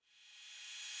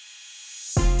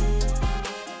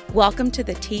Welcome to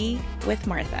the Tea with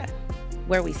Martha,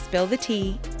 where we spill the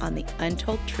tea on the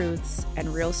untold truths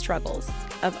and real struggles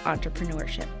of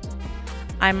entrepreneurship.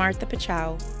 I'm Martha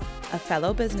Pachow, a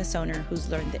fellow business owner who's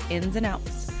learned the ins and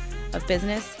outs of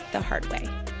business the hard way.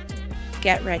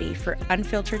 Get ready for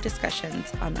unfiltered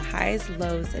discussions on the highs,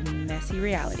 lows, and messy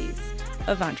realities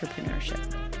of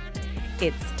entrepreneurship.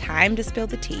 It's time to spill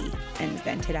the tea and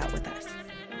vent it out with us.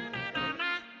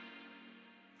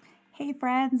 Hey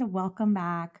friends, welcome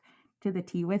back to the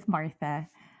Tea with Martha.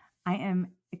 I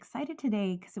am excited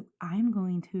today because I'm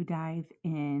going to dive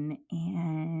in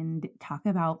and talk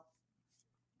about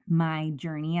my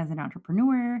journey as an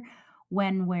entrepreneur,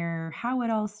 when, where, how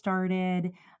it all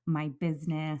started, my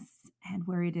business, and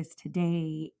where it is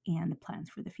today, and the plans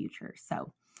for the future.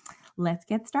 So let's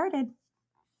get started.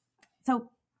 So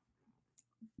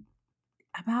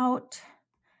I'm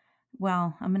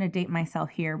going to date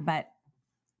myself here, but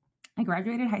I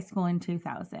graduated high school in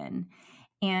 2000.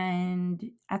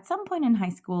 And at some point in high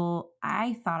school,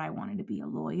 I thought I wanted to be a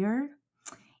lawyer.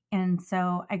 And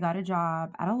so I got a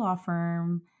job at a law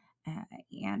firm,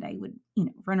 and I would,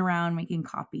 run around making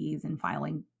copies and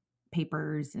filing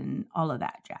papers and all of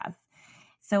that jazz.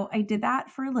 So I did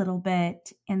that for a little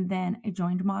bit, and then I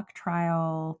joined mock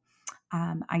trial.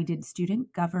 I did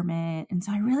student government. And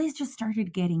so I really just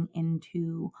started getting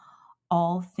into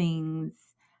all things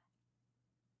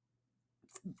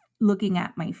looking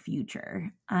at my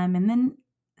future. And then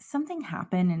something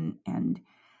happened and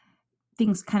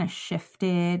things kind of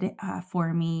shifted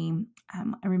for me.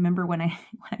 I remember when I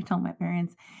told my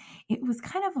parents, it was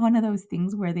kind of one of those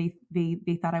things where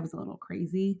they thought I was a little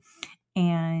crazy.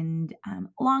 And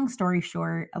long story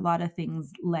short, a lot of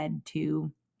things led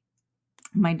to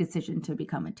my decision to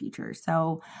become a teacher.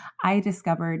 So I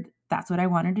discovered that's what I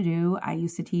wanted to do. I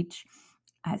used to teach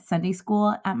at Sunday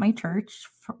school at my church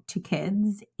to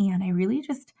kids. And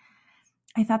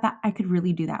I thought that I could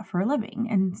really do that for a living.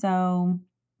 And so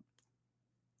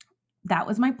that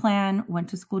was my plan. Went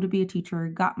to school to be a teacher,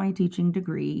 got my teaching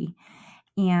degree.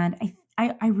 And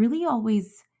I really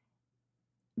always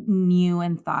knew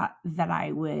and thought that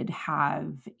I would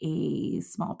have a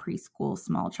small preschool,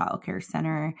 small childcare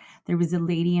center. There was a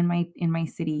lady in my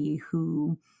city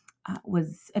who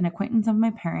was an acquaintance of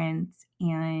my parents,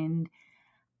 and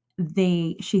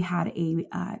she had a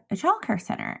childcare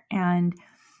center. And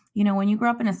when you grow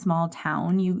up in a small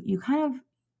town, you kind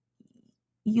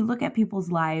of look at people's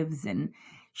lives, and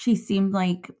she seemed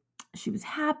like she was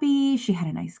happy. She had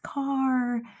a nice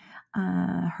car.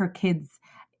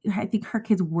 I think her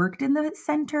kids worked in the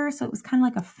center. So it was kind of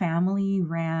like a family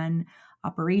ran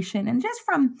operation. And just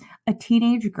from a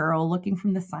teenage girl looking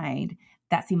from the side,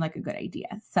 that seemed like a good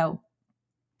idea. So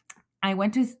I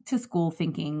went to school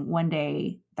thinking one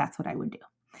day that's what I would do.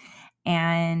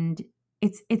 And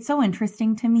it's so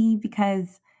interesting to me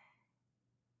because,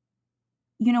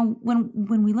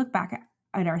 when we look back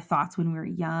at our thoughts when we were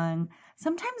young,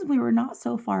 sometimes we were not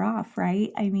so far off,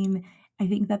 right? I mean, I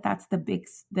think that's the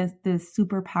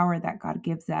superpower that God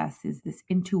gives us is this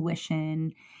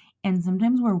intuition. And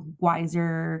sometimes we're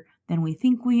wiser than we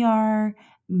think we are,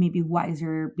 maybe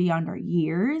wiser beyond our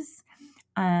years.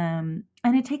 And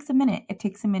it takes a minute. It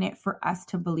takes a minute for us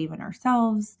to believe in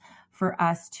ourselves, for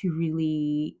us to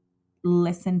really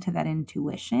listen to that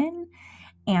intuition,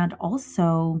 and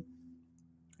also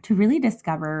to really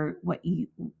discover what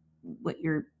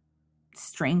your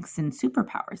strengths and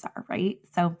superpowers are, right?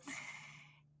 So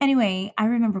anyway, I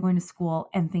remember going to school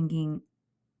and thinking,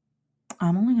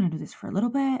 I'm only going to do this for a little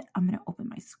bit. I'm going to open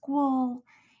my school.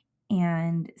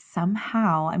 And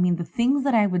somehow, the things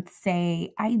that I would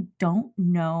say, I don't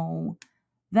know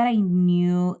that I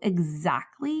knew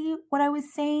exactly what I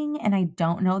was saying. And I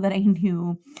don't know that I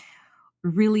knew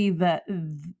really the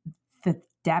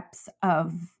depths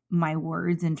of my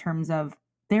words in terms of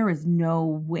there is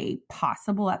no way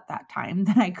possible at that time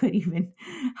that I could even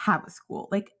have a school.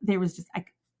 Like there was just,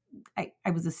 I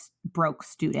was a broke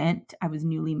student. I was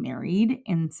newly married.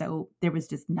 And so there was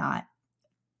just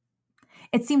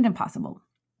it seemed impossible.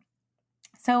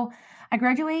 So I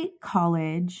graduate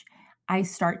college. I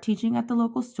start teaching at the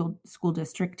local school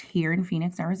district here in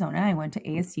Phoenix, Arizona. I went to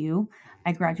ASU.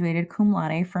 I graduated cum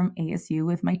laude from ASU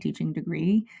with my teaching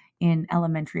degree in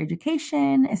elementary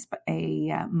education,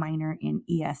 a minor in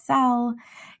ESL.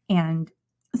 And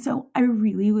so I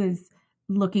really was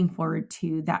looking forward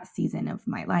to that season of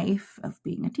my life of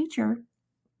being a teacher.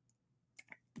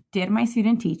 Did my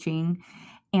student teaching,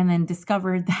 and then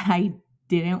discovered that I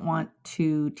didn't want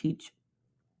to teach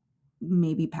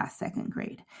maybe past second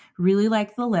grade. Really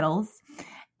like the littles.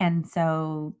 And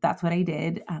so that's what I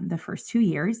did the first 2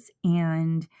 years.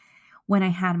 And when I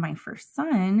had my first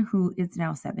son, who is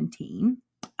now 17,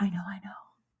 I know,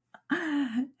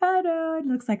 it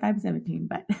looks like I'm 17,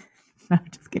 but no,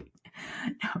 just kidding.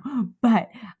 No, but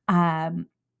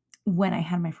when I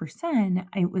had my first son,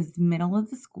 it was middle of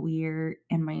the school year,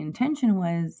 and my intention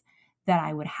was that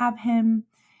I would have him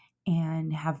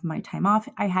and have my time off.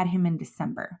 I had him in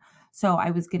December. So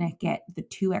I was going to get the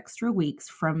 2 extra weeks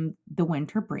from the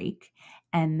winter break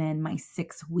and then my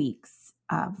 6 weeks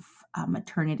of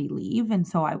maternity leave. And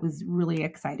so I was really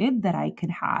excited that I could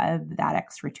have that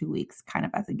extra 2 weeks kind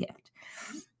of as a gift.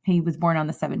 He was born on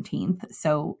the 17th.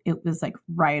 So it was like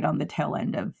right on the tail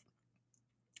end of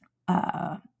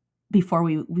before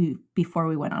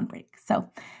we went on break. So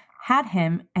had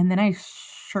him, and then I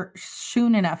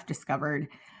soon enough discovered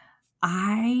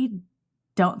I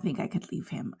don't think I could leave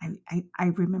him. I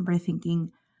remember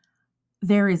thinking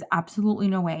there is absolutely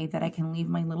no way that I can leave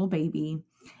my little baby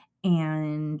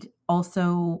and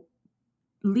also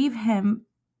leave him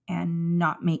and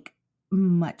not make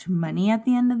much money at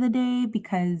the end of the day,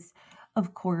 because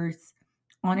of course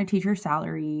on a teacher's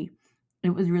salary,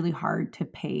 it was really hard to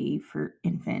pay for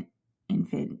infant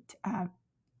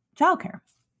childcare.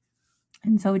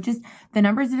 And so the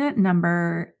numbers didn't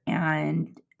number,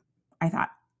 and I thought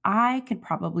I could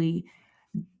probably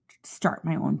start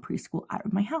my own preschool out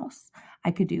of my house.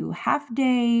 I could do half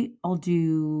day. I'll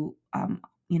do,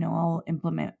 I'll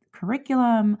implement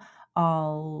curriculum.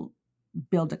 I'll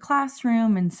build a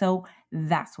classroom. And so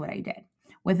that's what I did.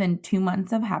 Within 2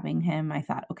 months of having him, I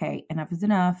thought, okay, enough is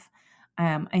enough.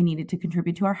 I needed to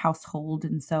contribute to our household.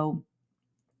 And so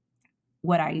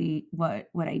what I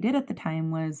did at the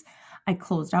time was I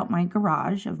closed out my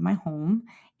garage of my home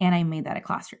and I made that a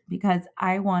classroom, because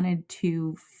I wanted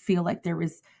to feel like there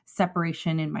was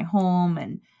separation in my home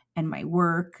and my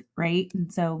work, right?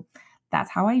 And so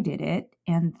that's how I did it.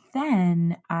 And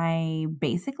then I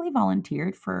basically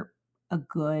volunteered for a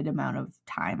good amount of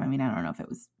time. I mean, I don't know if it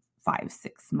was 5,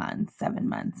 6 months, 7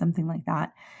 months, something like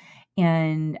that.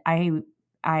 And I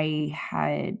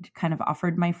had kind of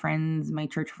offered my friends, my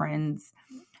church friends,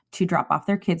 to drop off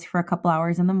their kids for a couple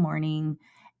hours in the morning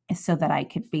so that I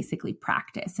could basically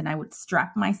practice. And I would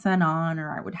strap my son on,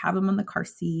 or I would have him in the car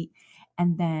seat,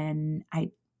 and then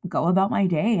I'd go about my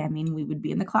day. I mean, we would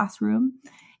be in the classroom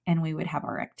and we would have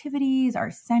our activities,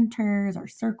 our centers, our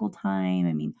circle time.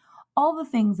 I mean, all the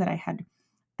things that I had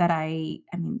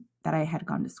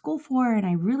gone to school for. And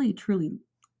I really, truly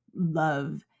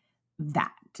love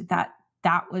that.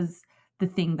 That was the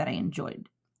thing that I enjoyed.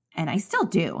 And I still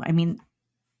do. I mean,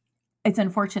 it's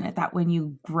unfortunate that when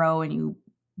you grow and you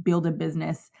build a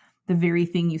business, the very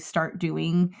thing you start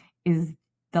doing is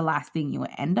the last thing you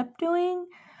end up doing.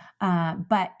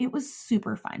 But it was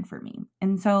super fun for me.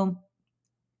 And so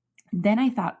then I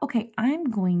thought, okay, I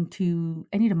need to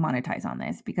monetize on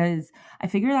this, because I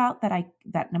figured out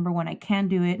that number one, I can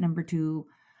do it. Number two,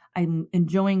 I'm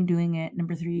enjoying doing it.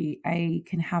 Number three, I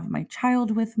can have my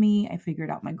child with me. I figured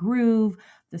out my groove,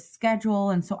 the schedule.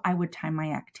 And so I would time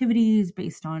my activities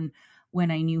based on when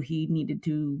I knew he needed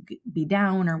to be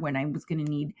down, or when I was going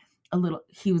to need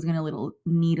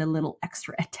need a little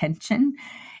extra attention.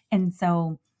 And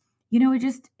so,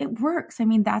 it works. I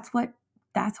mean, that's what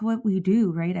we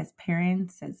do, right? As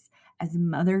parents, as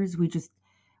mothers,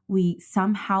 we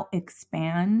somehow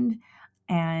expand,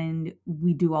 and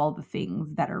we do all the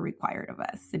things that are required of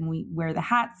us, and we wear the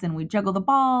hats, and we juggle the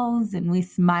balls, and we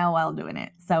smile while doing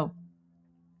it. So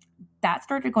that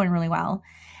started going really well.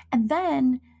 And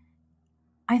then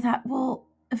I thought, well,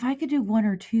 if I could do 1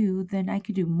 or 2, then I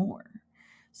could do more.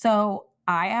 So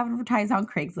I advertised on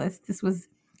Craigslist. This was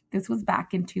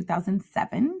back in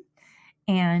 2007.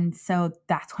 And so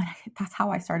that's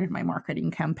how I started my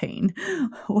marketing campaign,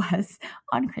 was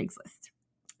on Craigslist.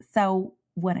 So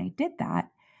when I did that,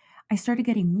 I started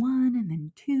getting 1, and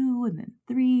then 2, and then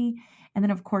 3. And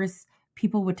then of course,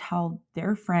 people would tell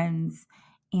their friends,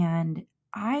 and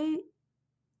I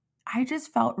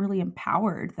just felt really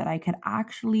empowered that I could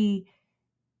actually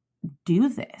do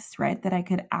this, right? That I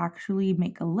could actually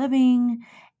make a living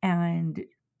and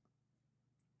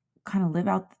kind of live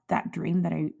out that dream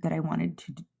that I wanted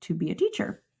to be a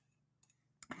teacher.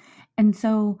 And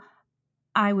so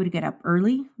I would get up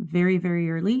early, very,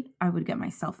 very early. I would get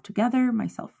myself together,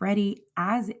 myself ready,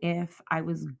 as if I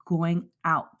was going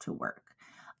out to work.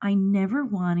 I never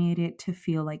wanted it to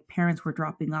feel like parents were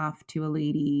dropping off to a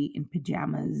lady in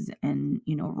pajamas and,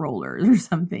 rollers or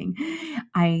something.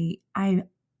 My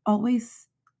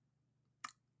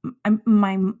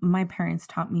parents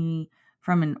taught me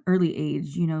from an early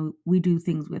age, we do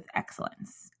things with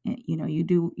excellence. You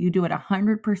do it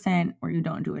 100%, or you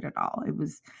don't do it at all. It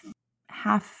was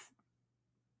half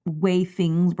way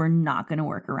things were not going to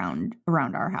work around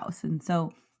our house. And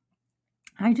so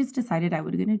I just decided I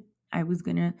was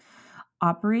going to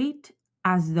operate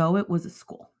as though it was a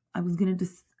school. I was going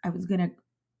to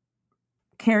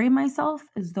carry myself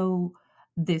as though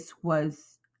this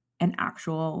was an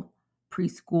actual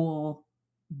preschool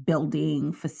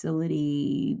building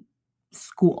facility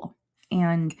school.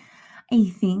 And I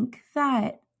think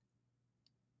that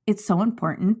it's so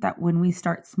important that when we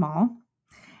start small,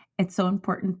 it's so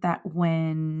important that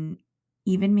when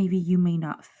even maybe you may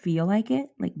not feel like it,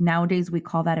 like nowadays we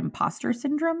call that imposter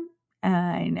syndrome.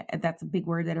 And that's a big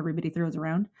word that everybody throws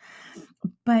around.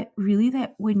 But really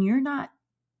that when you're not,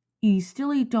 you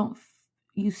still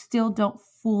don't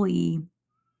fully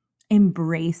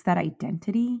embrace that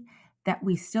identity, that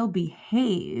we still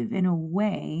behave in a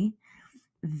way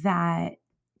that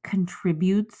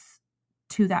contributes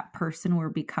to that person we're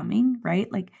becoming,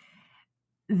 right? Like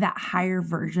that higher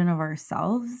version of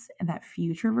ourselves and that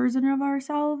future version of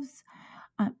ourselves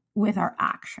with our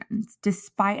actions,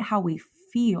 despite how we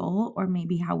feel or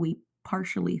maybe how we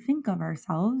partially think of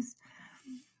ourselves,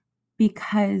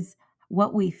 because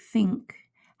what we think,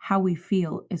 how we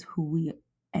feel is who we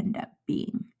end up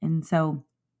being. And so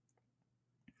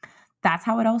that's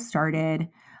how it all started.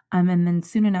 And then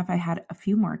soon enough, I had a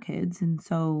few more kids. And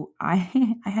so I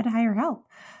had to hire help.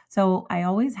 So I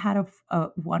always had a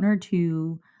one or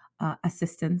two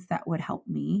assistants that would help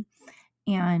me.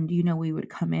 And, we would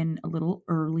come in a little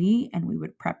early and we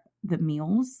would prep the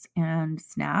meals and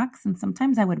snacks. And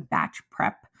sometimes I would batch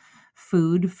prep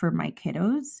food for my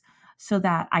kiddos so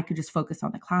that I could just focus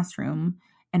on the classroom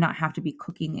and not have to be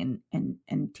cooking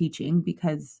and teaching,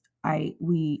 because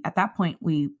at that point,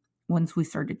 once I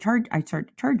started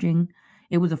charging,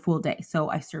 it was a full day. So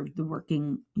I served the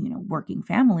working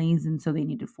families. And so they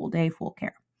needed full day, full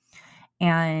care.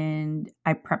 And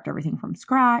I prepped everything from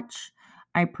scratch.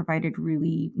 I provided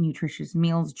really nutritious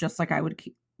meals, just like I would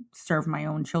serve my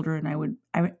own children.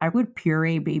 I would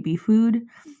puree baby food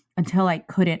until I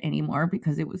couldn't anymore,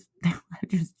 because it was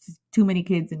just too many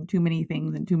kids and too many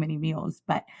things and too many meals.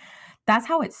 But that's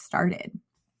how it started.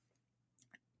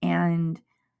 And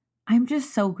I'm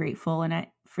just so grateful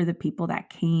for the people that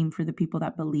came, for the people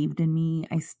that believed in me.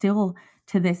 I still,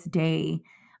 to this day,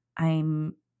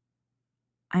 I'm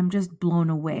just blown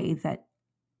away that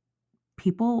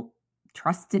people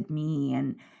trusted me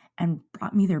and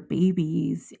brought me their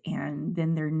babies, and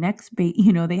then their next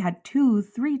baby, they had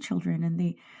 2-3 children,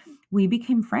 and we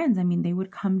became friends. I mean, they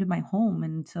would come to my home,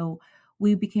 and so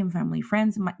we became family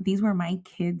friends. These were my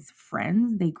kids'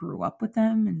 friends. They grew up with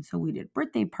them, and so we did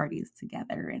birthday parties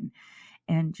together,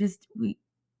 and just we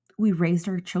raised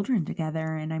our children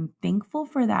together. And I'm thankful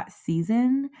for that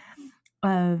season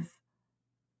of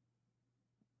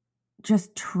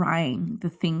just trying the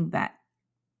thing that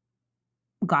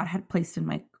God had placed in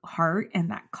my heart,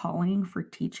 and that calling for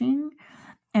teaching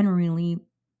and really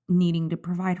needing to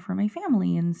provide for my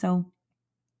family. And so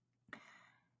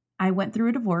I went through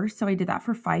a divorce. So I did that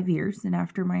for 5 years. And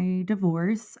after my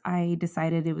divorce, I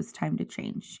decided it was time to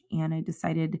change. And I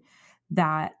decided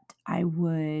that I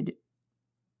would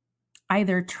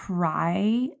either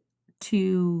try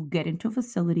to get into a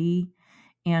facility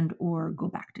and or go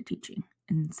back to teaching.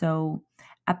 And so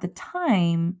at the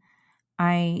time,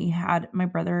 my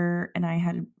brother and I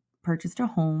had purchased a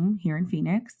home here in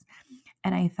Phoenix,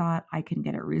 and I thought I can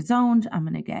get it rezoned.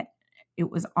 It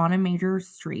was on a major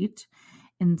street.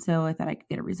 And so I thought I could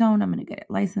get it rezoned. I'm going to get it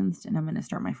licensed, and I'm going to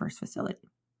start my first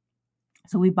facility.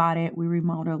 So we bought it, we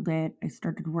remodeled it. I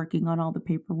started working on all the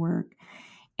paperwork.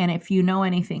 And if you know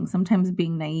anything, sometimes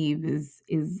being naive is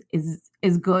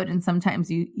good. And sometimes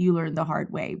you learn the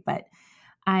hard way, but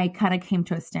I kind of came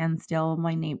to a standstill.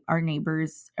 Your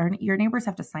neighbors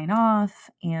have to sign off,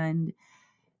 and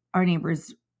our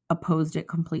neighbors opposed it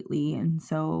completely. And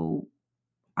so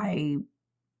I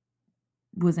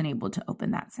wasn't able to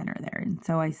open that center there. And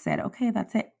so I said, okay,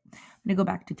 that's it. I'm going to go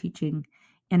back to teaching.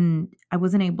 And I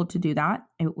wasn't able to do that.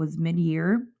 It was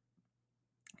mid-year,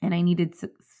 and I needed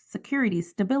security,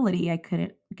 stability. I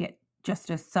couldn't get just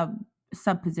a sub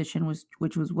position,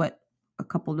 which was what a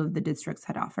couple of the districts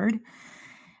had offered.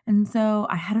 And so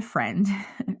I had a friend,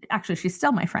 actually, she's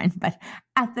still my friend, but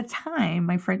at the time,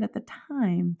 my friend at the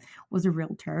time was a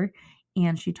realtor,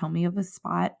 and she told me of a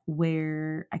spot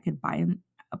where I could buy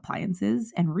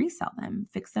appliances and resell them,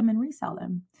 fix them and resell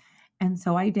them. And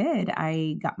so I did.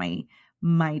 I got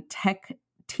my tech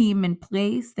team in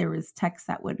place. There was techs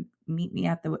that would meet me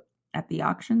at the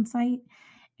auction site,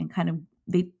 and kind of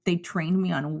they trained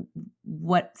me on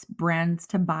what brands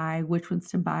to buy, which ones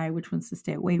to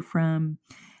stay away from.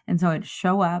 And so I'd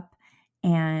show up,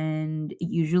 and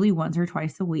usually once or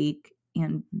twice a week,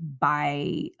 and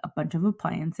buy a bunch of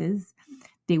appliances.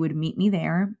 They would meet me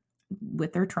there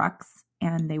with their trucks,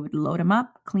 and they would load them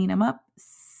up, clean them up,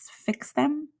 fix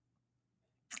them,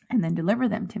 and then deliver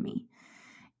them to me.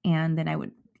 And then I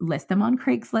would list them on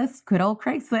Craigslist, good old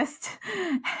Craigslist.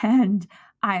 And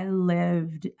I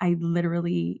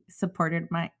literally supported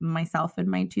myself and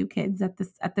my two kids at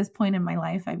this point in my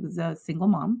life. I was a single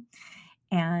mom,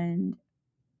 and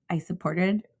I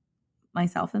supported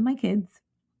myself and my kids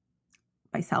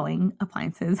by selling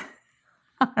appliances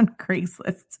on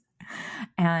Craigslist.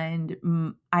 And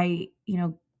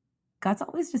God's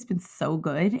always just been so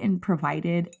good and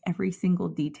provided every single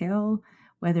detail,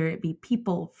 whether it be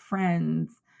people,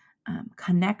 friends,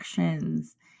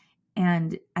 connections.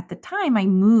 And at the time I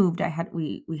moved,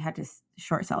 we had to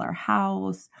short sell our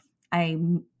house. I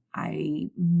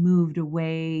moved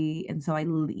away, and so I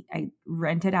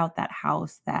rented out that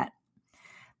house that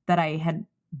I had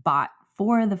bought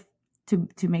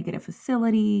to make it a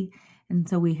facility. And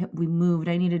so we moved.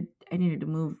 I needed to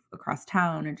move across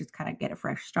town and just kind of get a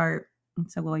fresh start. And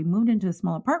so I moved into a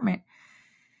small apartment.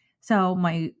 So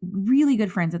my really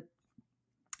good friends at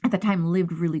the time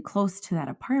lived really close to that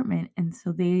apartment. And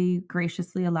so they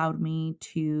graciously allowed me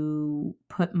to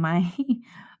put my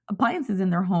appliances in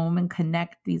their home and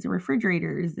connect these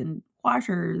refrigerators and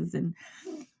washers.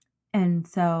 And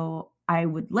so I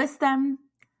would list them,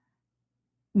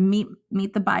 meet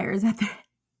the buyers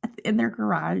in their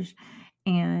garage,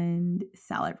 and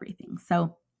sell everything.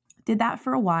 So did that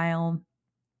for a while.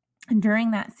 And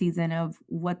during that season of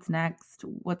what's next,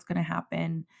 what's going to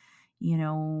happen,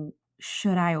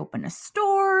 should I open a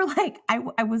store? Like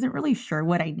I wasn't really sure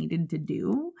what I needed to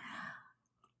do,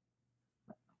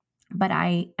 but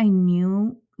I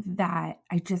knew that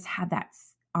I just had that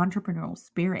entrepreneurial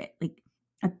spirit. Like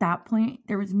at that point,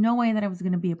 there was no way that I was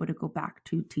going to be able to go back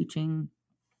to teaching,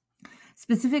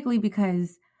 specifically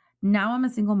because now I'm a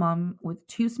single mom with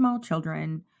two small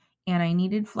children, and I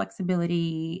needed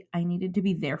flexibility. I needed to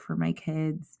be there for my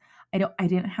kids. I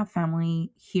didn't have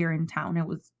family here in town. It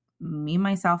was me,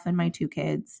 myself, and my two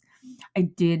kids. I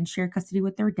did share custody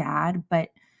with their dad, but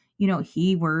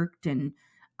he worked, and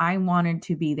I wanted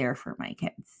to be there for my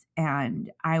kids.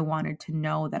 And I wanted to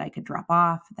know that I could drop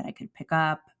off, that I could pick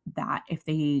up, that if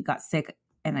they got sick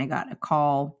and I got a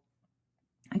call,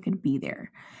 I could be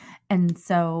there. And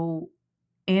so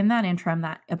in that interim,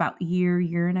 that about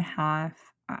year and a half,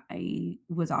 I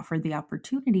was offered the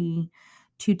opportunity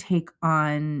to take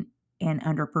on an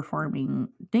underperforming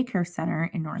daycare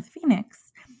center in North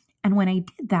Phoenix. And when I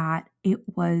did that, it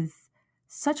was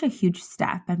such a huge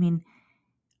step. I mean,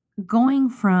 going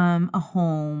from a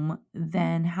home,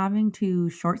 then having to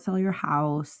short sell your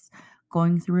house,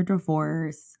 going through a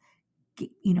divorce,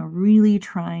 really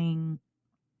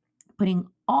putting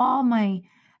all my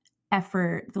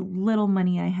effort, the little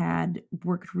money I had,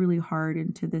 worked really hard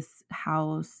into this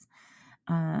house,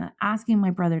 asking my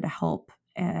brother to help.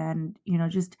 And,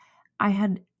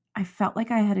 I felt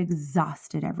like I had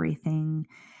exhausted everything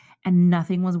and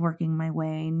nothing was working my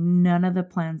way. None of the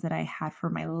plans that I had for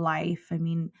my life. I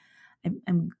mean,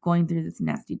 I'm going through this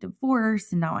nasty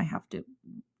divorce, and now I have to,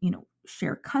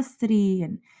 share custody.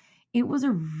 And it was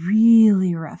a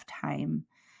really rough time.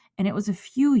 And it was a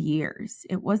few years.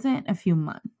 It wasn't a few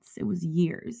months. It was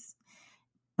years.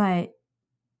 But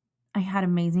I had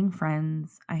amazing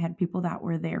friends. I had people that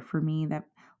were there for me, that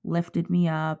lifted me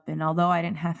up. And although I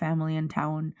didn't have family in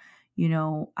town,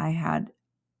 I had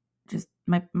just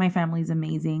my family's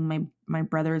amazing. My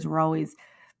brothers were always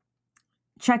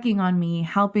checking on me,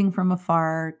 helping from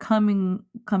afar, coming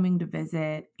to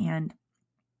visit. And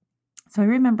so I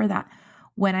remember that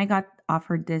when I got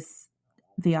offered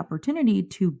the opportunity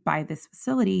to buy this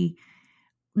facility,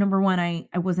 number one, I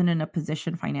wasn't in a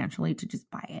position financially to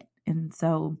just buy it. And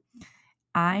so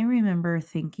I remember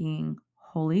thinking,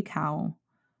 holy cow,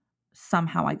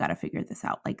 somehow I got to figure this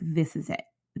out. Like, this is it.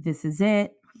 This is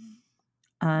it.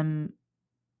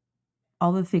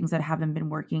 All the things that haven't been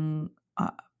working,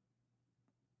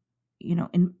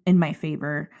 in my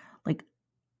favor, like,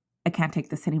 I can't take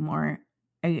this anymore.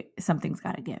 Something's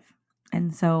got to give.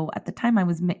 And so at the time I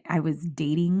was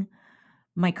dating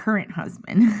my current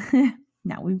husband.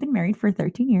 Now we've been married for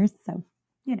 13 years. So,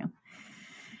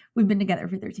 we've been together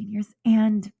for 13 years.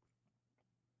 And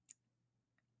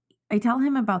I tell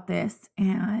him about this,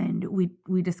 and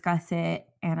we discuss it.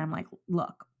 And I'm like,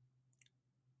 look,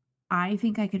 I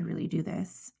think I could really do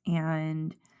this.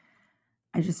 And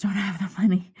I just don't have the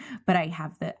money, but I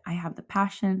have the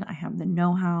passion. I have the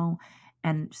know-how,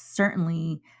 and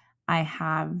certainly I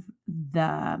have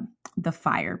the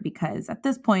fire, because at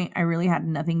this point I really had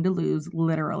nothing to lose,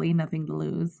 literally nothing to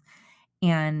lose.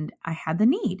 and I had the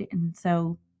need. And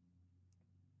so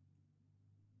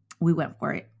we went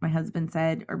for it. My husband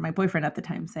said, or my boyfriend at the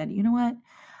time said, you know what?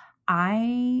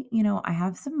 I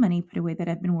have some money put away that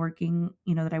I've been working,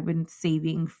 that I've been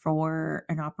saving for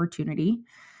an opportunity.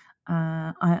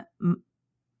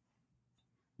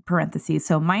 Parentheses.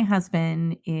 So my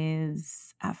husband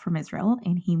is from Israel,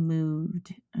 and he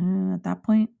moved at that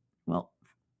point. Well,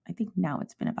 I think now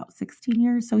it's been about 16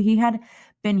 years. So he had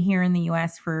been here in the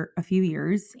US for a few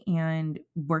years and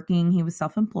working. He was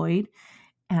self-employed,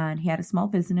 and he had a small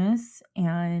business,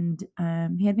 and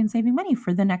he had been saving money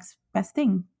for the next best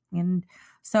thing. And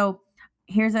so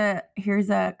here's a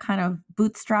kind of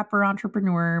bootstrapper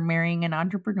entrepreneur marrying an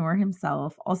entrepreneur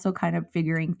himself, also kind of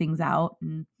figuring things out.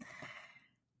 And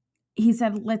he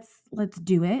said, let's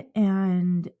do it.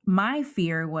 And my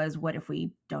fear was, what if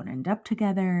we don't end up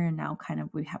together? And now kind of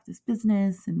we have this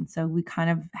business. And so we kind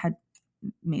of had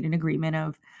made an agreement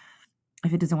of,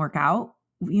 if it doesn't work out,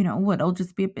 it'll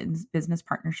just be a business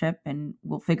partnership, and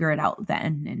we'll figure it out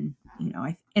then. And,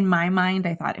 in my mind,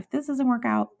 I thought, if this doesn't work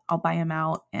out, I'll buy him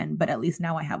out. But at least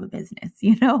now I have a business,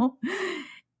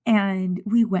 and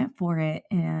we went for it.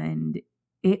 And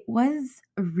it was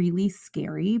really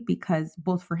scary because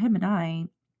both for him and I,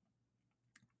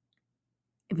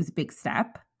 it was a big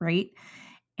step, right?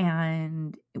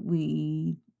 And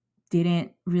we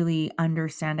didn't really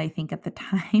understand, I think, at the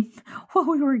time what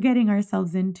we were getting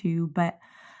ourselves into. But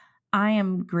I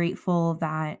am grateful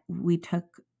that we took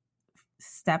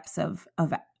steps of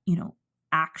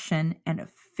action and of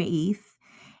faith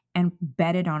and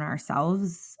betted on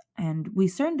ourselves. And we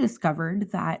soon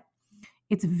discovered that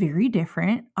it's very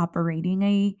different operating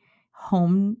a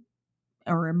home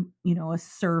or, a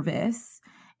service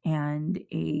and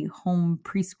a home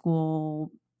preschool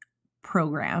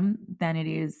program than it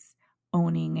is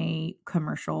owning a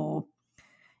commercial,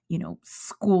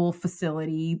 school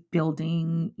facility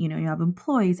building. You have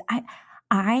employees.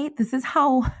 This is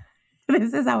how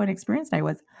inexperienced I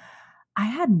was. I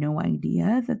had no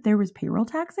idea that there was payroll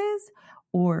taxes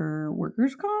or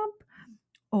workers' comp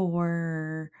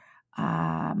or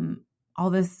all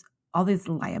this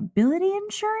liability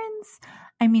insurance.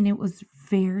 I mean, it was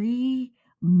very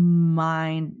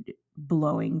mind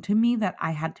blowing to me that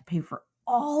I had to pay for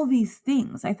all these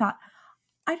things. I thought,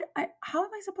 how am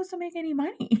I supposed to make any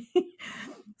money?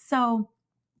 So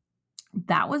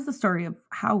that was the story of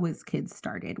how Whiz Kidz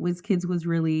started. Whiz Kidz was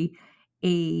really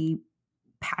a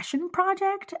passion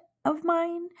project of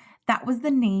mine. That was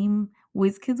the name.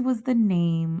 Whiz Kidz was the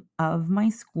name of my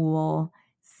school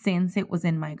since it was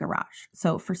in my garage.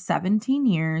 So for 17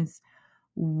 years,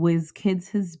 Whiz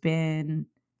Kidz has been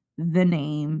the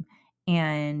name.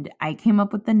 And I came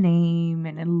up with the name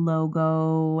and a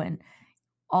logo and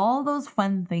all those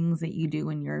fun things that you do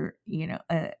when you're,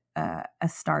 a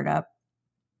startup.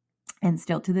 And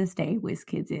still to this day, Whiz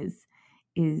Kidz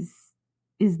is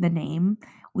the name.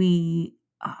 We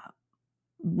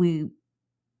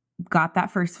got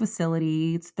that first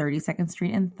facility. It's 32nd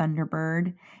Street in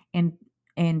Thunderbird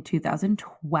in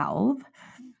 2012.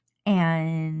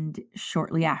 And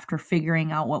shortly after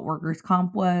figuring out what workers'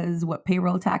 comp was, what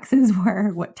payroll taxes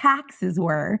were, what taxes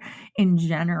were in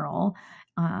general,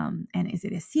 and is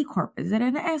it a C Corp? Is it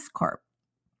an S Corp?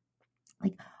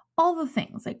 Like all the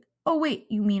things, like, oh, wait,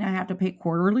 you mean I have to pay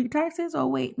quarterly taxes? Oh,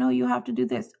 wait, no, you have to do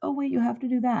this. Oh, wait, you have to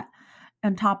do that.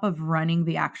 On top of running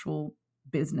the actual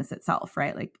business itself,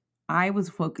 right? Like I was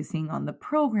focusing on the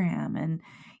program and,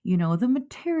 the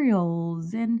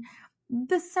materials and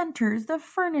the centers, the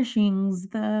furnishings,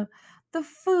 the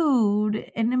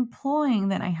food and employing.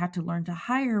 Then I had to learn to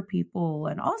hire people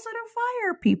and also to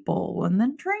fire people and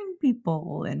then train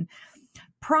people and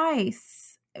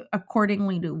price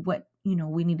accordingly to what,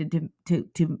 we needed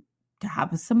to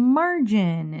have some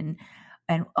margin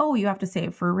and oh, you have to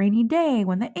save for a rainy day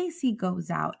when the AC goes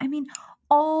out. I mean,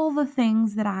 all the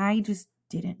things that I just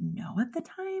didn't know at the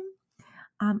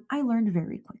time, I learned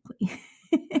very quickly.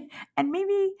 And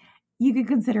maybe you could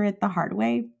consider it the hard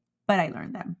way, but I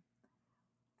learned them.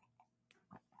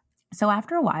 So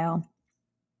after a while,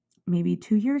 maybe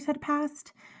 2 years had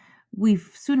passed,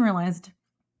 we've soon realized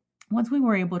once we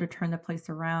were able to turn the place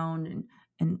around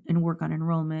and work on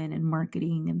enrollment and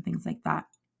marketing and things like that,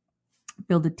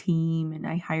 build a team, and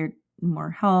I hired more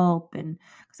help. And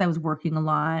because I was working a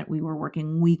lot, we were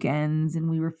working weekends and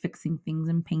we were fixing things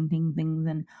and painting things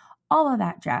and all of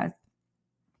that jazz.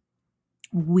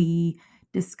 We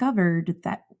discovered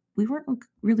that we weren't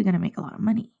really going to make a lot of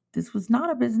money. This was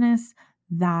not a business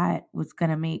that was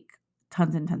going to make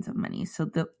tons and tons of money. So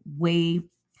the way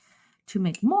to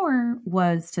make more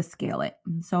was to scale it.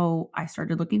 And so I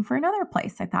started looking for another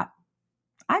place. I thought,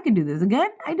 I could do this again.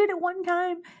 I did it one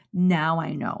time. Now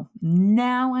I know.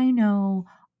 Now I know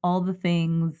all the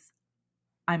things.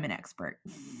 I'm an expert.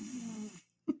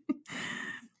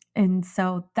 And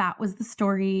so that was the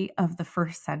story of the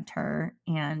first center.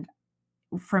 And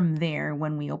from there,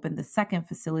 when we opened the second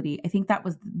facility, I think that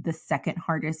was the second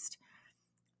hardest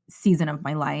season of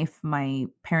my life. My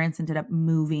parents ended up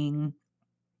moving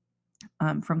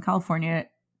from California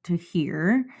to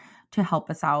here to help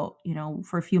us out,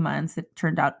 for a few months. It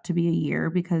turned out to be a year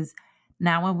because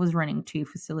now I was running 2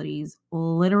 facilities,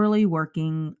 literally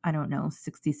working,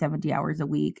 60, 70 hours a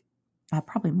week,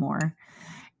 probably more.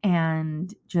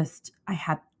 And just,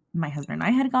 my husband and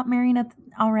I had got married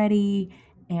already,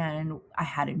 and I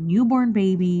had a newborn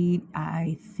baby.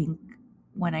 I think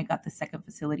when I got the second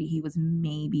facility, he was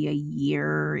maybe a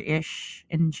year-ish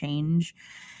and change.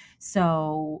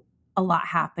 So a lot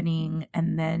happening.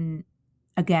 And then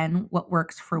again, what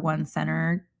works for one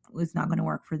center was not going to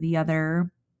work for the other.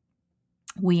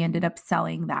 We ended up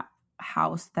selling that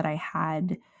house that I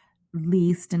had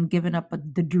leased and given up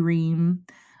the dream,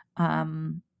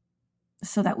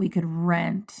 so that we could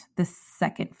rent the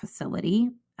second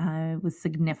facility. It was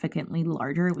significantly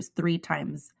larger. It was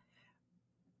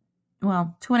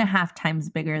 2.5 times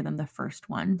bigger than the first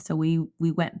one. So we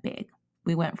went big.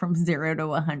 We went from 0 to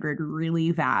 100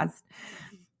 really fast.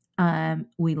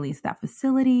 We leased that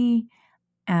facility,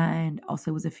 and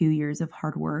also it was a few years of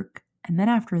hard work. And then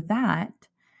after that,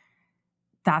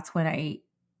 that's when I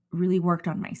really worked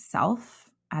on myself.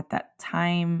 At that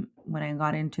time, when I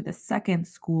got into the second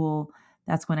school,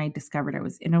 that's when I discovered I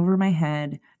was in over my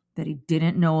head, that I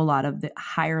didn't know a lot of the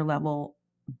higher level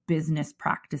business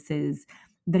practices,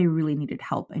 that I really needed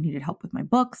help. I needed help with my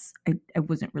books. I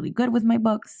wasn't really good with my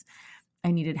books. I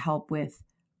needed help with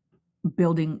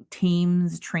building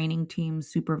teams, training teams,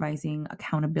 supervising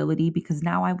accountability, because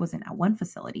now I wasn't at one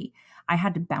facility. I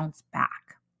had to bounce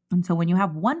back. And so when you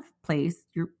have one place,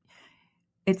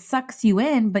 it sucks you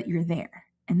in, but you're there.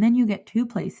 And then you get 2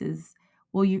 places.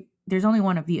 Well, there's only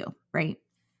one of you, right?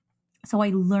 So I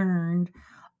learned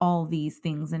all these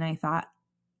things, and I thought,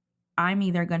 I'm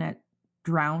either going to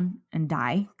drown and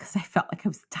die, because I felt like I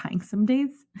was dying some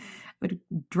days. I would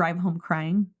drive home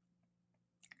crying.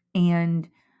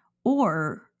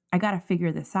 Or I got to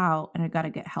figure this out, and I got to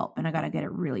get help, and I got to get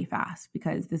it really fast,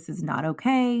 because this is not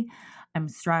okay. I'm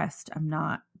stressed. I'm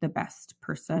not the best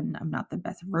person. I'm not the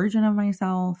best version of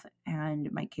myself.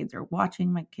 And my kids are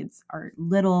watching. My kids are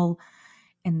little.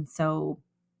 And so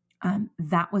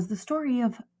that was the story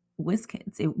of Whiz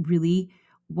Kidz. It really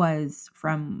was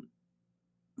from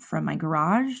my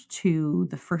garage to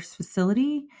the first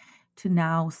facility to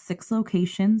now 6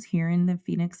 locations here in the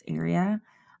Phoenix area,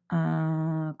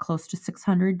 close to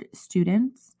 600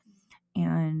 students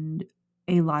and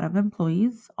a lot of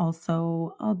employees,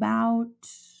 also about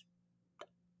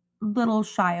little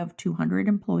shy of 200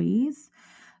 employees.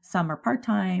 Some are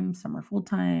part-time, some are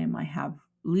full-time. I have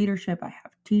leadership, I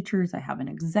have teachers, I have an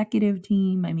executive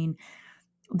team. I mean,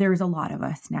 there's a lot of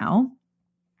us now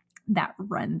that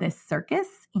run this circus,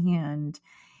 and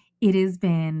it has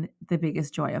been the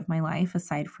biggest joy of my life,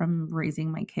 aside from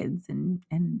raising my kids and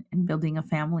building a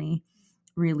family.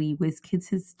 Really, Whiz Kidz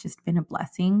has just been a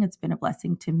blessing. It's been a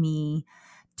blessing to me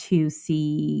to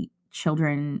see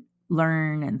children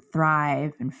learn and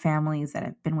thrive, and families that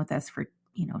have been with us for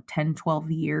 10,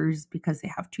 12 years, because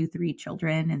they have 2, 3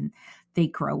 children and they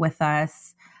grow with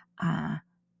us. I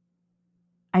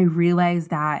realized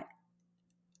that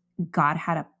God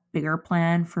had a bigger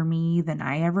plan for me than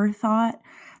I ever thought.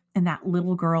 And that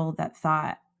little girl that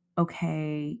thought,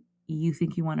 okay, you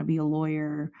think you want to be a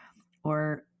lawyer,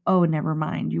 or, oh, never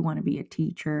mind, you want to be a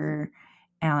teacher.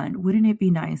 And wouldn't it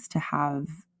be nice to have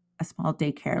a small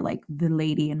daycare like the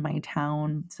lady in my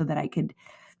town, so that I could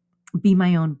be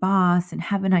my own boss and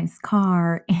have a nice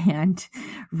car and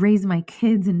raise my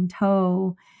kids in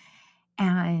tow?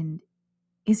 And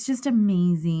it's just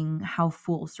amazing how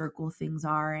full circle things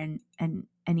are. And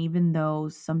even though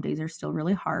some days are still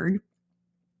really hard,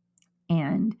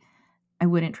 and I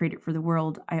wouldn't trade it for the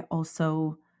world, I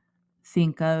also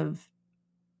think of,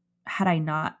 had I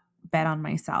not bet on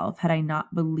myself, had I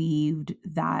not believed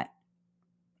that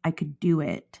I could do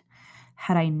it,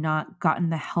 had I not gotten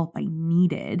the help I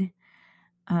needed,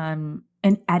 and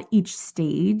at each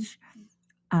stage,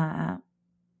 I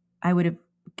would have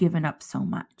given up so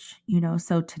much,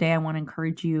 So today I want to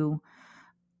encourage you.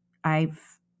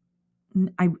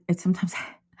 Sometimes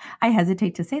I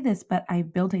hesitate to say this, but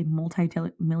I've built a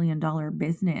multi-million-dollar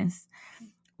business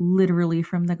literally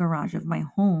from the garage of my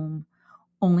home,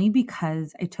 only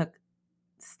because I took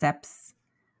steps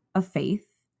of faith,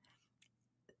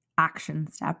 action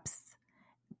steps,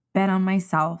 bet on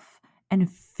myself, and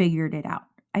figured it out.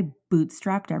 I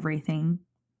bootstrapped everything.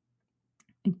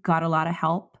 I got a lot of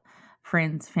help,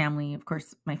 friends, family, of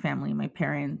course, my family, my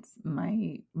parents,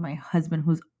 my husband,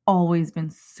 who's always been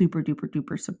super duper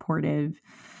duper supportive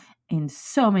in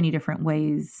so many different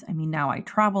ways. I mean, now I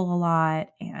travel a lot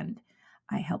and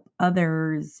I help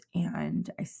others, and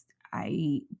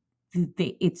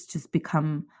it's just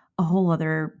become a whole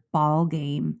other ball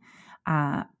game.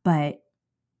 But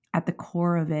at the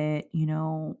core of it,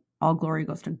 all glory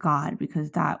goes to God,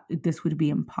 because this would be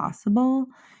impossible.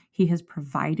 He has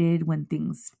provided when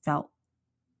things felt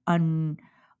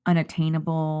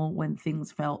unattainable, when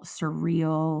things felt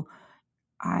surreal.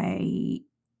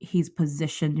 He's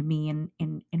positioned me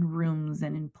in rooms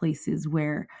and in places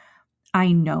where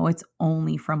I know it's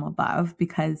only from above,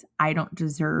 because I don't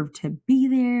deserve to be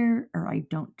there, or I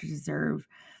don't deserve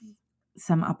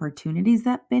some opportunities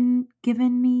that have been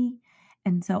given me.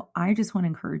 And so I just want to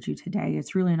encourage you today.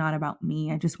 It's really not about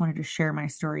me. I just wanted to share my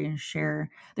story and share.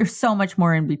 There's so much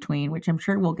more in between, which I'm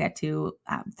sure we'll get to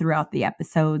throughout the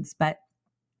episodes. But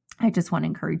I just want to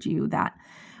encourage you that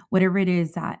whatever it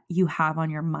is that you have on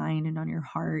your mind and on your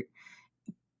heart,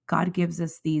 God gives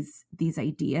us these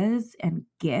ideas and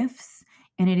gifts,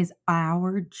 and it is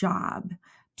our job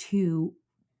to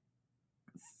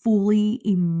fully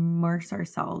immerse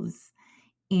ourselves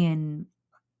in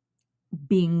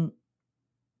being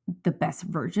the best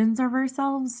versions of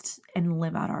ourselves and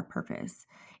live out our purpose.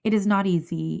 It is not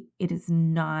easy. It is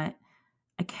not,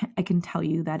 I can tell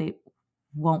you that it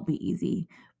won't be easy,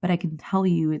 but I can tell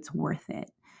you it's worth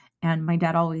it. And my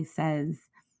dad always says,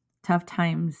 tough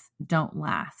times don't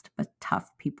last, but tough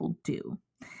people do.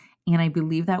 And I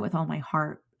believe that with all my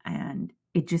heart. And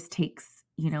it just takes,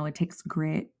 it takes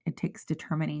grit, it takes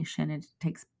determination, it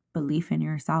takes belief in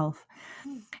yourself,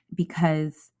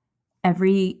 because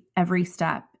every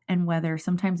step, and whether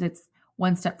sometimes it's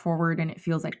one step forward and it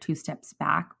feels like two steps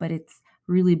back, but it's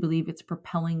really believe it's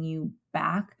propelling you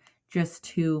back just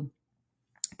to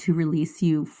release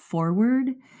you forward.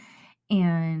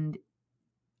 And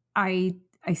I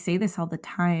say this all the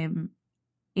time.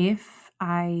 If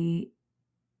I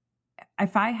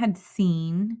had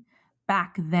seen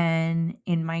back then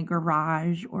in my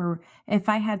garage, or if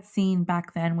I had seen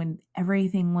back then when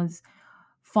everything was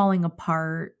falling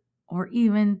apart, or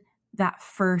even that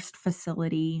first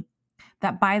facility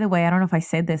that, by the way, I don't know if I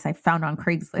said this, I found on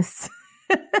Craigslist.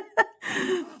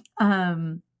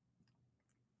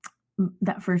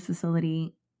 That first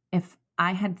facility, if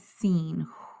I had seen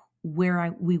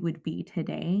where we would be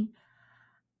today,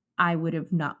 I would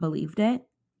have not believed it,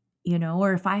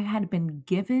 or if I had been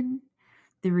given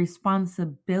the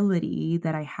responsibility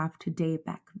that I have today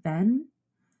back then,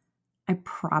 I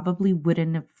probably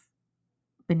wouldn't have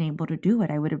been able to do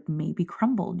it. I would have maybe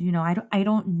crumbled. I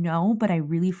don't know, but I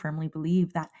really firmly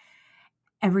believe that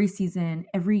every season,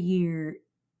 every year,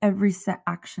 every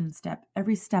action step,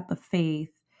 every step of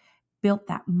faith built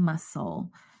that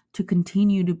muscle to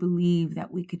continue to believe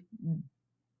that we could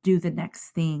do the next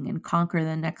thing and conquer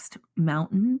the next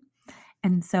mountain.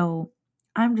 And so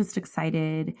I'm just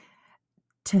excited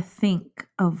to think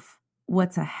of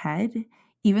what's ahead,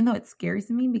 even though it scares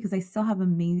me, because I still have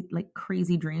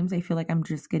crazy dreams. I feel like I'm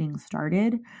just getting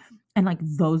started, and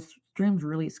those dreams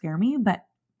really scare me. But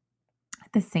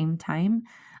at the same time,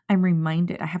 I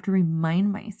have to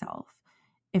remind myself,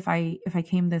 if I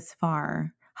came this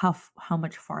far, how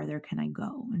much farther can I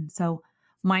go? And so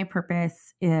my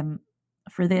purpose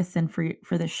for this, and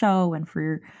for the show, and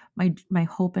for my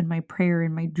hope and my prayer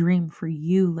and my dream for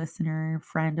you, listener,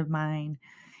 friend of mine,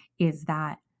 is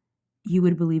that you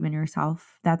would believe in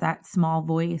yourself, that small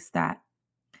voice that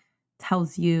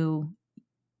tells you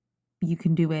you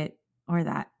can do it, or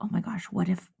that, oh my gosh, what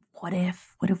if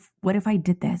I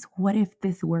did this? What if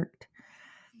this worked?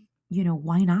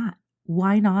 Why not?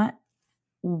 Why not?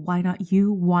 Why not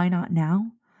you? Why not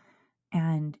now?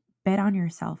 And bet on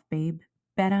yourself, babe.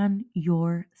 Bet on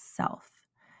yourself,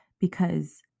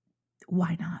 because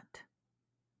why not?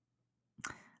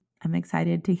 I'm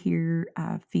excited to hear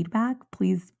feedback.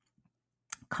 Please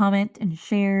comment and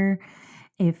share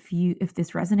if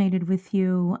this resonated with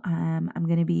you. I'm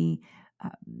going to be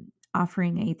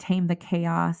offering a Tame the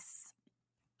Chaos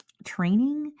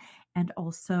training, and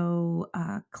also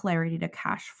Clarity to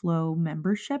Cash Flow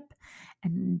membership,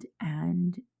 and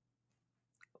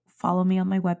follow me on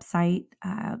my website,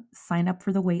 sign up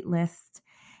for the wait list,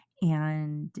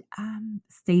 and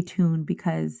stay tuned,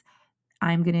 because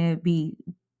I'm going to be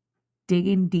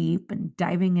digging deep and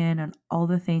diving in on all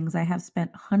the things. I have spent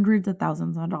hundreds of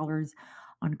thousands of dollars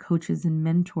on coaches and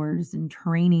mentors and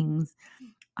trainings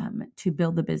to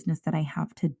build the business that I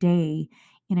have today.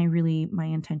 And my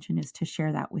intention is to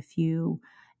share that with you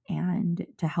and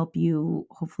to help you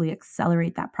hopefully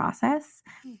accelerate that process.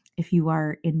 If you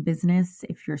are in business,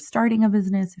 if you're starting a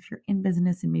business, if you're in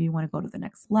business and maybe want to go to the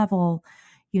next level,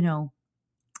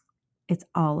 it's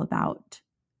all about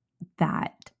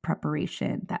that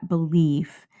preparation, that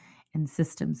belief and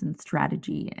systems and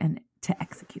strategy and to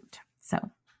execute. So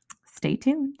stay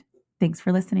tuned. Thanks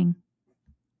for listening.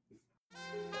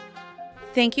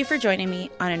 Thank you for joining me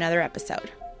on another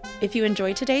episode. If you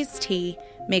enjoyed today's tea,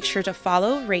 make sure to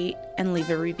follow, rate, and leave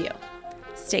a review.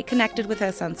 Stay connected with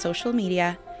us on social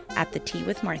media at The Tea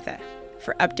with Martha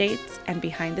for updates and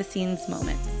behind-the-scenes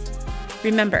moments.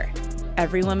 Remember,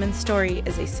 every woman's story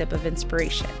is a sip of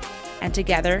inspiration, and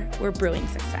together we're brewing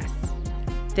success.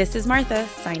 This is Martha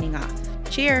signing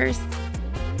off. Cheers!